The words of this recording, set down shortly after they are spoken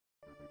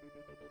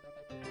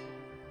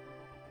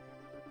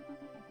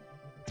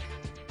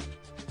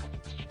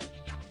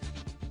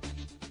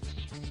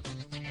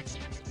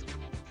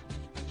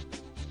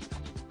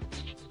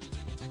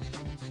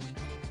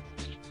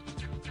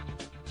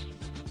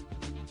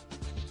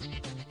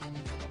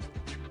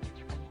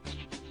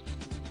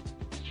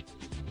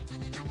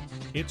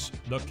It's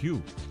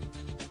theCUBE.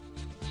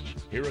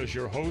 Here is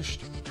your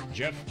host,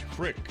 Jeff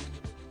Frick.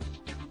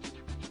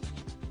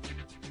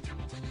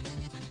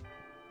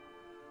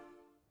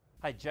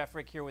 Hi, Jeff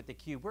Frick here with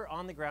theCUBE. We're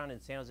on the ground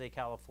in San Jose,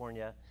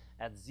 California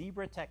at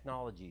Zebra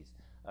Technologies,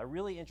 a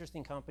really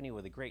interesting company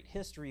with a great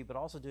history, but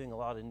also doing a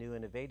lot of new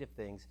innovative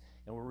things,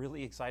 and we're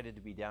really excited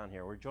to be down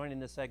here. We're joined in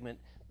this segment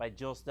by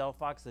Jill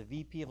Stelfox, the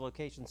VP of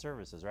Location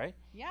Services, right?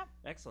 Yep.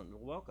 Excellent,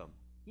 well, welcome.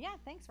 Yeah,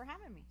 thanks for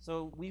having me.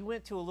 So we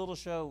went to a little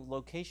show,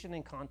 Location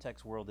and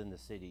Context World in the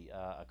City,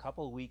 a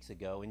couple of weeks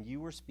ago, and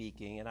you were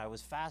speaking, and I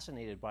was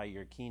fascinated by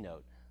your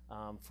keynote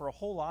for a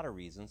whole lot of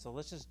reasons, so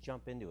let's just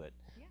jump into it.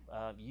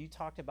 Yeah. You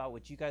talked about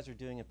what you guys are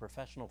doing in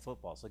professional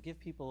football, so give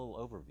people a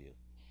little overview.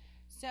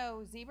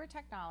 So Zebra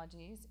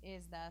Technologies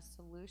is the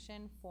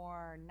solution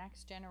for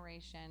next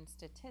generation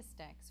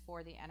statistics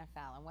for the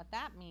NFL. And what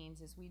that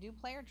means is we do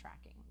player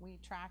tracking. We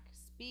track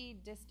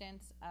speed,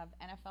 distance of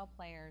NFL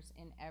players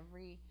in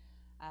every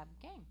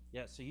game.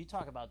 Yeah, so you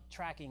talk about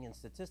tracking and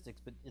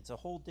statistics, but it's a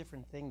whole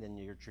different thing than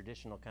your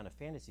traditional kind of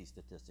fantasy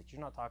statistics.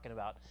 You're not talking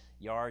about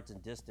yards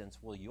and distance.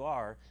 Well, you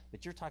are,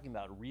 but you're talking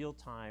about real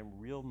time,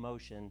 real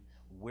motion,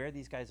 where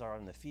these guys are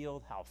on the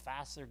field, how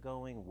fast they're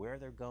going, where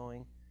they're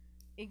going.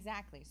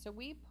 Exactly. So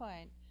we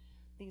put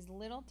these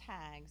little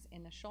tags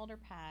in the shoulder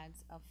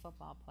pads of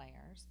football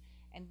players,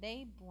 and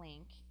they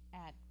blink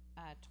at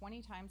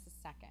 20 times a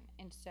second.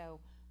 And so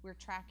we're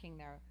tracking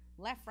their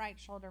left, right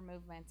shoulder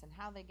movements and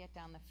how they get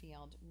down the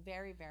field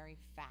very, very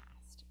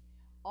fast.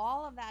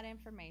 All of that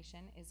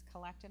information is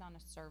collected on a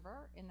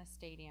server in the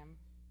stadium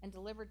and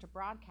delivered to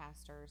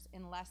broadcasters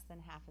in less than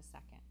half a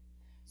second.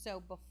 So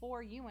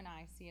before you and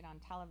I see it on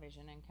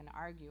television and can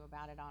argue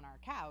about it on our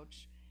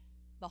couch,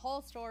 the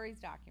whole story's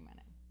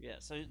documented. Yeah,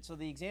 so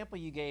the example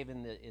you gave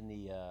in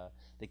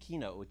the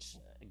keynote, which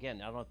again,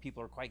 I don't know if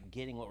people are quite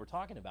getting what we're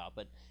talking about,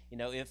 but you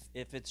know,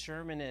 if it's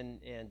Sherman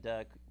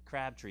and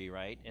Crabtree,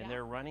 right, and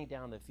they're running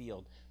down the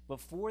field,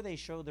 before they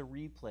show the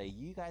replay,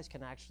 you guys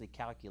can actually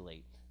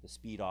calculate the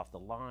speed off the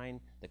line,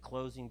 the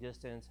closing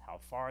distance, how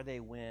far they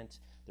went,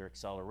 their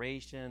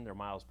acceleration, their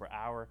miles per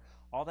hour,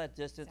 all that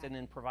distance, and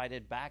then provide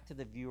it back to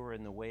the viewer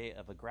in the way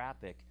of a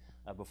graphic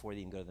before they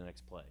even go to the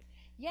next play.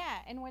 Yeah,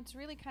 and what's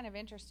really kind of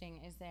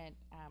interesting is that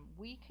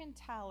we can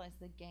tell as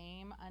the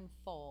game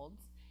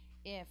unfolds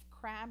if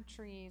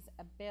Crabtree's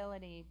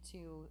ability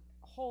to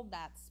hold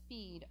that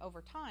speed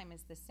over time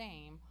is the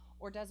same,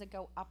 or does it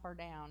go up or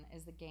down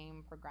as the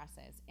game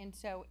progresses. And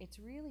so it's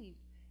really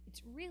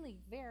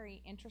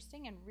very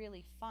interesting and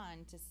really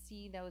fun to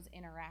see those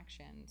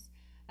interactions.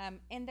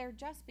 And they're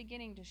just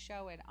beginning to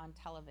show it on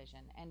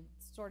television, and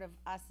sort of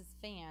us as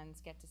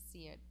fans get to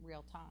see it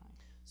real time.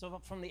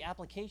 So from the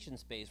application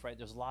space, right,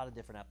 there's a lot of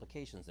different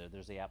applications there.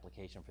 There's the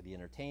application for the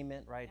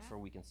entertainment, right, for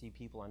we can see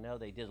people. I know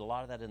they did a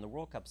lot of that in the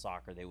World Cup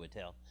soccer. They would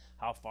tell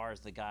how far is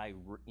the guy,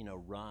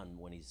 run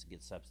when he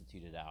gets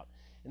substituted out.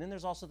 And then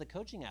there's also the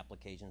coaching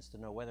applications to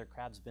know whether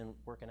Crab's been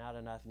working out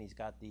enough and he's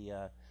got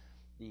the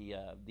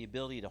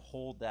ability to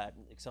hold that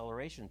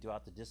acceleration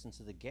throughout the distance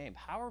of the game.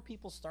 How are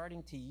people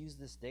starting to use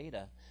this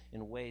data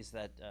in ways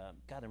that,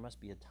 God, there must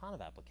be a ton of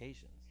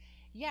applications?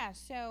 Yeah,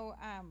 so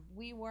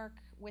we work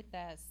with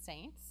the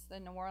Saints, the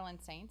New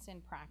Orleans Saints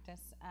in practice,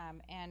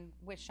 and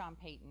with Sean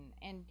Payton.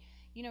 And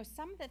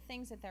some of the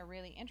things that they're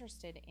really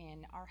interested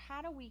in are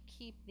how do we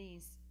keep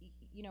these,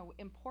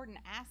 important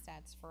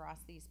assets for us,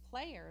 these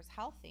players,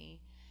 healthy.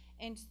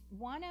 And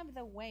one of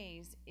the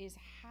ways is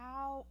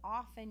how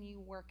often you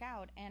work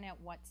out and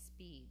at what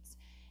speeds.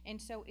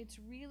 And so it's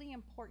really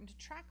important to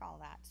track all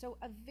that. So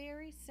a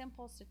very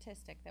simple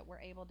statistic that we're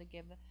able to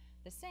give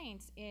the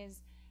Saints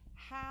is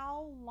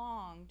how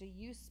long do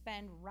you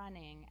spend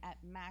running at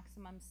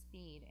maximum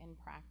speed in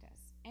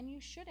practice? And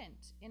you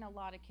shouldn't in a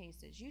lot of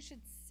cases. You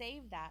should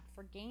save that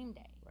for game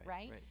day,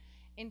 right?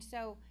 And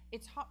so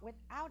it's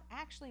without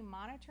actually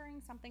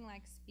monitoring something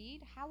like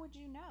speed, how would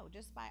you know?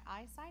 Just by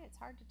eyesight, it's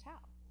hard to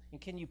tell. And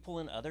can you pull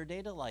in other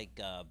data like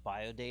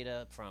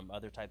biodata from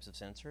other types of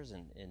sensors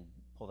and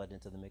pull that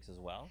into the mix as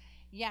well?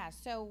 Yeah,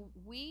 so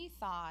we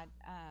thought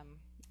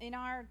in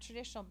our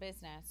traditional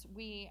business,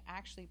 we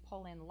actually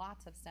pull in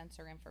lots of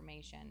sensor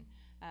information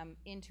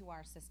into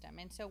our system.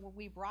 And so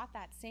we brought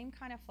that same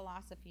kind of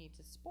philosophy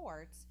to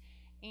sports.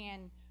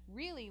 And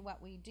really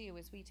what we do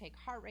is we take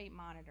heart rate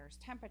monitors,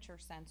 temperature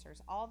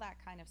sensors, all that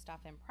kind of stuff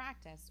in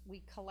practice.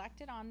 We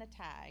collect it on the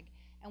tag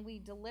and we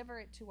deliver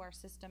it to our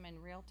system in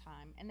real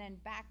time. And then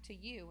back to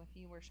you, if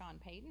you were Sean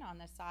Payton on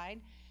the side,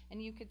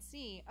 and you could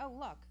see, oh,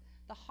 look,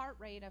 the heart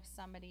rate of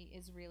somebody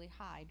is really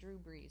high, Drew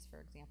Brees, for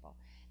example.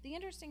 The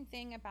interesting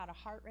thing about a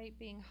heart rate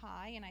being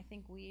high, and I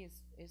think we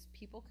as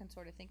people can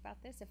sort of think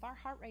about this, if our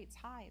heart rate's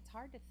high, it's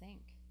hard to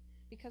think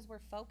because we're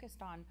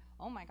focused on,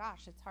 oh my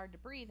gosh, it's hard to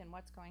breathe and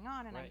what's going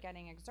on and I'm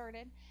getting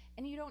exerted,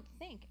 and you don't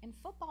think. In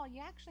football,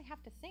 you actually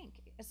have to think,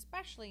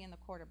 especially in the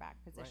quarterback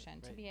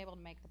position, to be able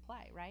to make the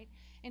play, right?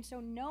 And so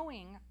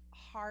knowing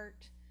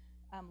heart,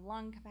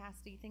 lung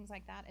capacity, things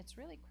like that, it's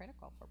really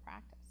critical for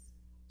practice.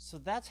 So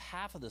that's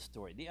half of the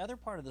story. The other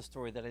part of the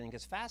story that I think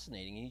is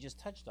fascinating, and you just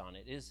touched on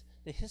it, is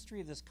the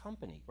history of this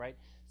company, right?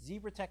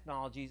 Zebra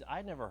Technologies,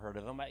 I'd never heard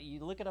of them.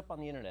 You look it up on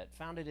the internet,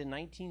 founded in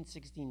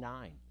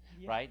 1969,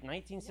 right?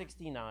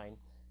 1969,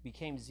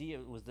 became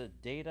it was the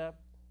Data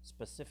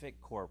Specific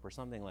Corp or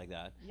something like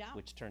that,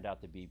 which turned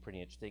out to be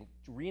pretty interesting.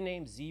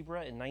 Renamed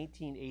Zebra in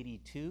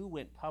 1982,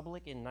 went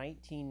public in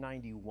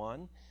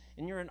 1991,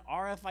 and you're an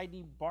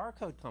RFID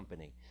barcode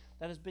company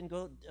that has been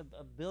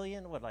a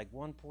billion, what, like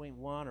 1.1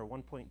 or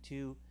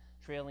 1.2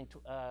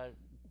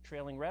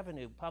 trailing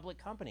revenue public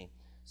company.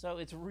 So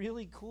it's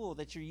really cool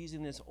that you're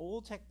using this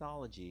old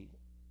technology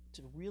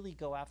to really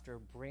go after a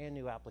brand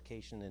new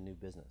application and new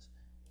business.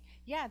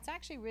 Yeah, it's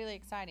actually really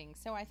exciting.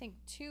 So I think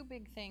two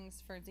big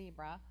things for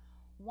Zebra.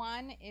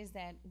 One is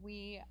that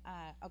we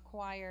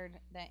acquired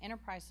the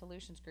Enterprise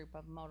Solutions Group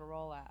of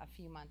Motorola a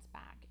few months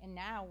back, and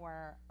now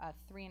we're a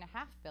 $3.5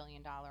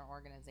 billion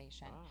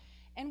organization.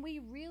 And we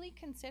really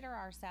consider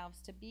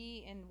ourselves to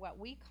be in what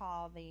we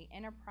call the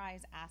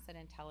enterprise asset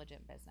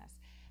intelligent business.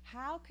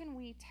 How can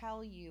we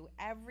tell you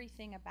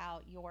everything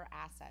about your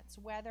assets,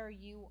 whether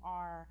you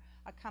are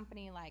a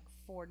company like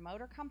Ford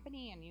Motor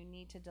Company and you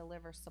need to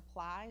deliver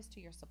supplies to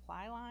your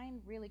supply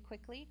line really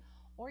quickly,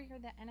 or you're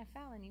the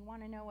NFL and you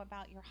want to know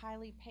about your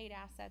highly paid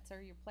assets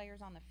or your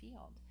players on the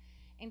field.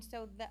 And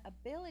so the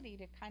ability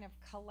to kind of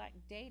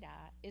collect data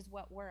is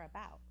what we're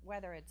about,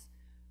 whether it's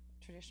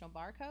traditional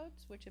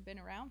barcodes, which have been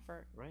around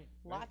for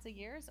lots of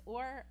years,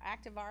 or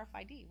active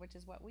RFID, which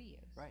is what we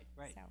use.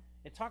 Right. So.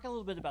 And talk a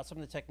little bit about some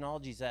of the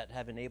technologies that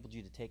have enabled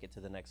you to take it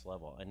to the next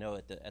level. I know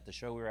at the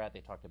show we were at,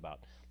 they talked about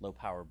low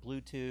power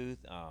Bluetooth,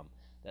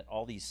 that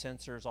all these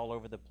sensors all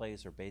over the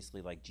place are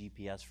basically like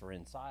GPS for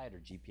inside, or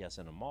GPS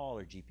in a mall,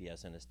 or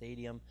GPS in a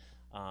stadium,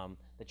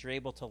 that you're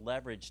able to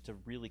leverage to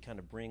really kind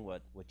of bring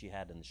what you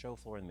had in the show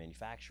floor and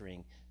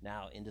manufacturing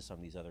now into some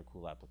of these other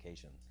cool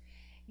applications.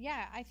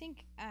 Yeah, I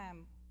think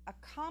a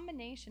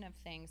combination of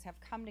things have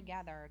come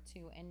together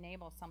to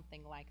enable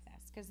something like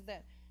this, because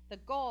the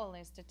goal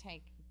is to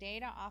take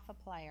data off a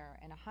player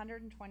in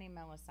 120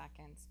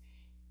 milliseconds,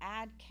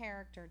 add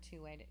character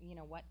to it,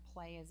 what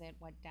play is it,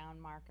 what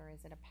down marker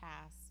is it, a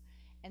pass,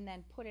 and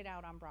then put it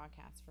out on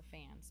broadcast for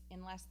fans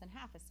in less than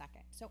half a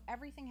second. So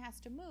everything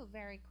has to move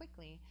very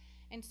quickly.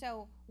 And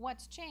so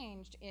what's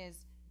changed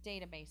is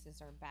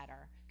databases are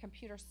better,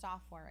 computer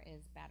software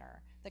is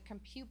better, the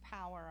compute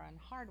power on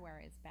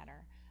hardware is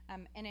better.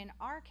 And in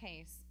our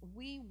case,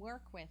 we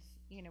work with,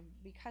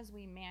 because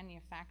we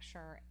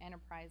manufacture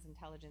enterprise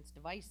intelligence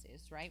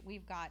devices, right?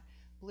 We've got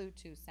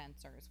Bluetooth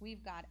sensors,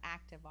 we've got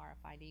active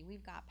RFID,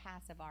 we've got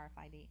passive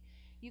RFID.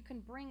 You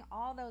can bring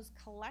all those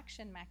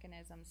collection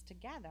mechanisms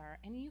together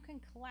and you can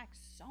collect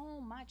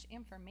so much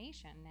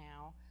information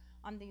now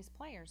on these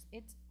players.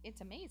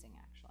 It's amazing,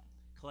 actually.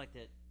 Collect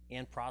it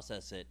and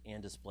process it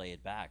and display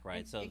it back,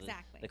 right? So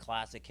exactly. The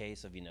classic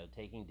case of,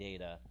 taking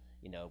data,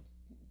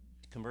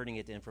 converting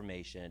it to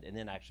information, and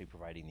then actually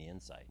providing the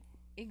insight.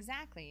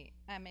 Exactly.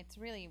 It's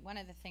really one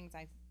of the things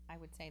I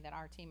would say that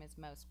our team is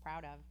most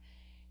proud of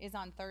is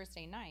on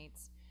Thursday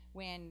nights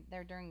when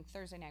they're during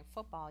Thursday night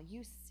football.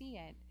 You see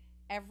it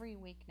every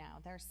week now.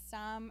 There's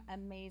some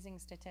amazing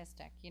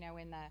statistic.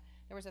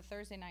 There was a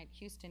Thursday night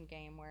Houston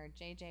game where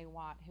J.J.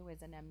 Watt, who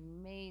is an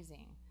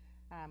amazing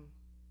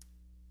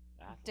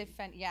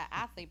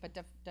athlete, but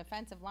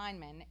defensive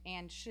lineman,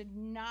 and should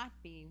not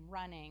be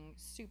running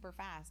super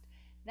fast.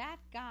 That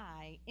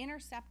guy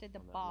intercepted the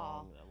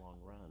ball. That long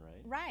run,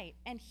 right? Right,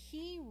 and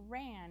he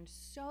ran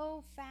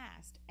so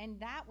fast. And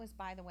that was,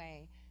 by the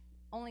way,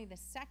 only the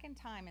second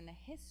time in the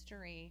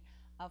history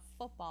of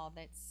football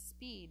that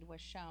speed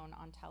was shown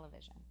on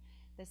television.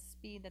 The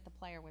speed that the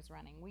player was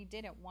running. We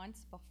did it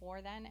once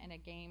before then in a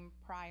game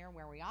prior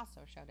where we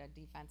also showed a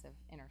defensive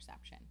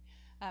interception.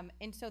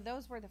 And so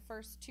those were the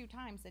first two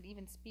times that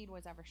even speed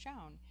was ever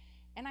shown.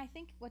 And I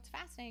think what's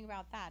fascinating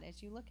about that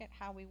is you look at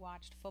how we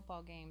watched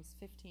football games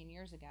 15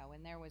 years ago,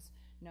 and there was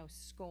no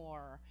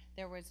score,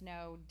 there was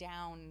no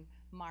down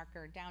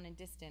marker, down and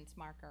distance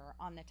marker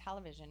on the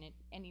television,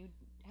 and you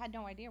had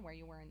no idea where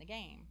you were in the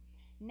game.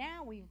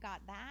 Now we've got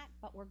that,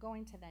 but we're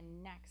going to the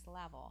next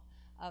level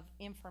of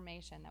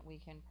information that we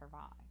can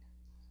provide.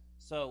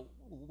 So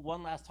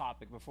one last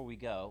topic before we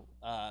go.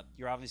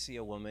 You're obviously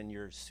a woman,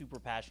 you're super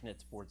passionate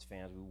sports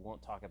fans. We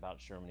won't talk about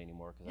Sherman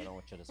anymore because I don't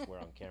want you to swear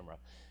on camera.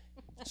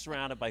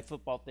 Surrounded by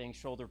football things,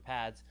 shoulder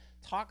pads.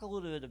 Talk a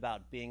little bit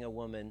about being a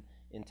woman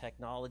in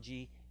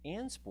technology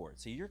and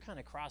sports. So you're kind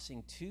of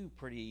crossing two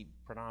pretty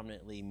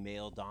predominantly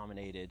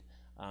male-dominated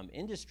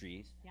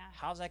industries. Yeah.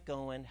 How's that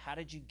going? How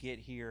did you get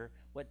here?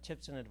 What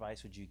tips and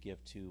advice would you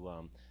give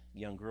to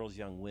young girls,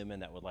 young women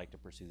that would like to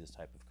pursue this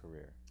type of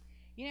career?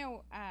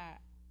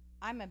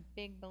 I'm a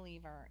big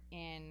believer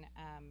in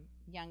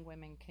young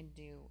women can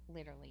do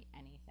literally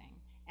anything.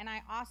 And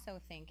I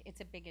also think it's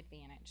a big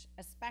advantage,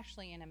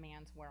 especially in a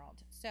man's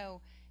world.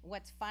 So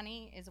what's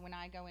funny is when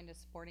I go into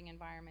sporting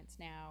environments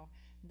now,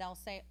 they'll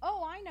say,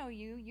 oh, I know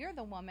you, you're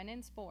the woman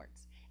in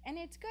sports. And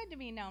it's good to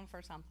be known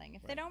for something.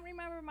 If they don't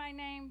remember my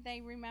name,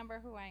 they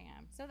remember who I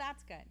am. So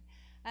that's good.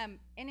 And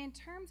in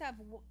terms of,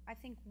 I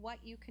think, what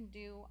you can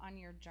do on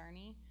your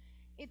journey,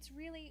 it's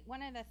really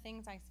one of the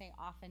things I say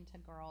often to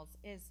girls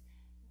is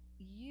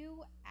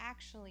you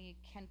actually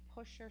can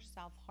push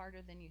yourself harder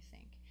than you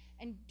think.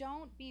 And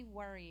don't be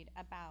worried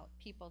about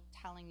people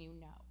telling you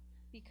no,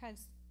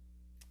 because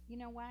you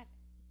know what?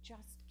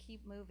 Just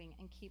keep moving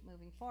and keep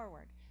moving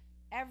forward.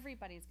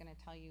 Everybody's going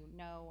to tell you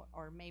no,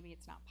 or maybe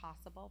it's not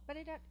possible, but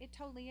it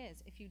totally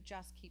is if you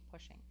just keep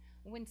pushing.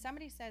 When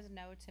somebody says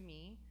no to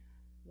me,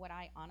 what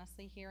I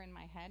honestly hear in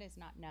my head is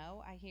not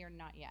no, I hear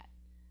not yet.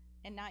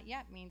 And not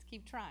yet means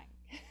keep trying.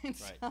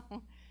 Right.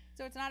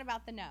 So it's not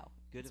about the no.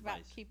 Good it's advice.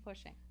 about keep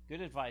pushing.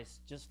 Good advice.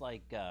 Just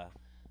like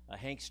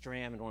Hank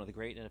Stram in one of the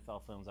great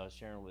NFL films I was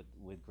sharing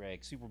with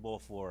Greg, Super Bowl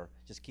 4,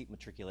 just keep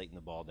matriculating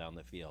the ball down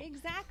the field.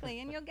 Exactly,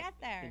 and you'll get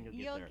there. And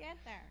you'll get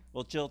there.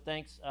 Well, Jill,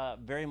 thanks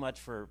very much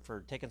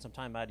for taking some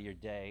time out of your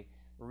day.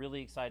 We're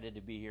really excited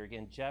to be here.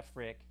 Again, Jeff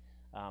Frick,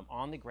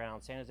 on the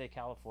ground, San Jose,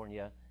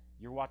 California.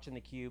 You're watching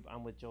theCUBE.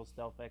 I'm with Jill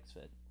Stelfox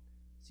at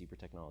Zebra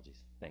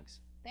Technologies. Thanks.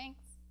 Thanks.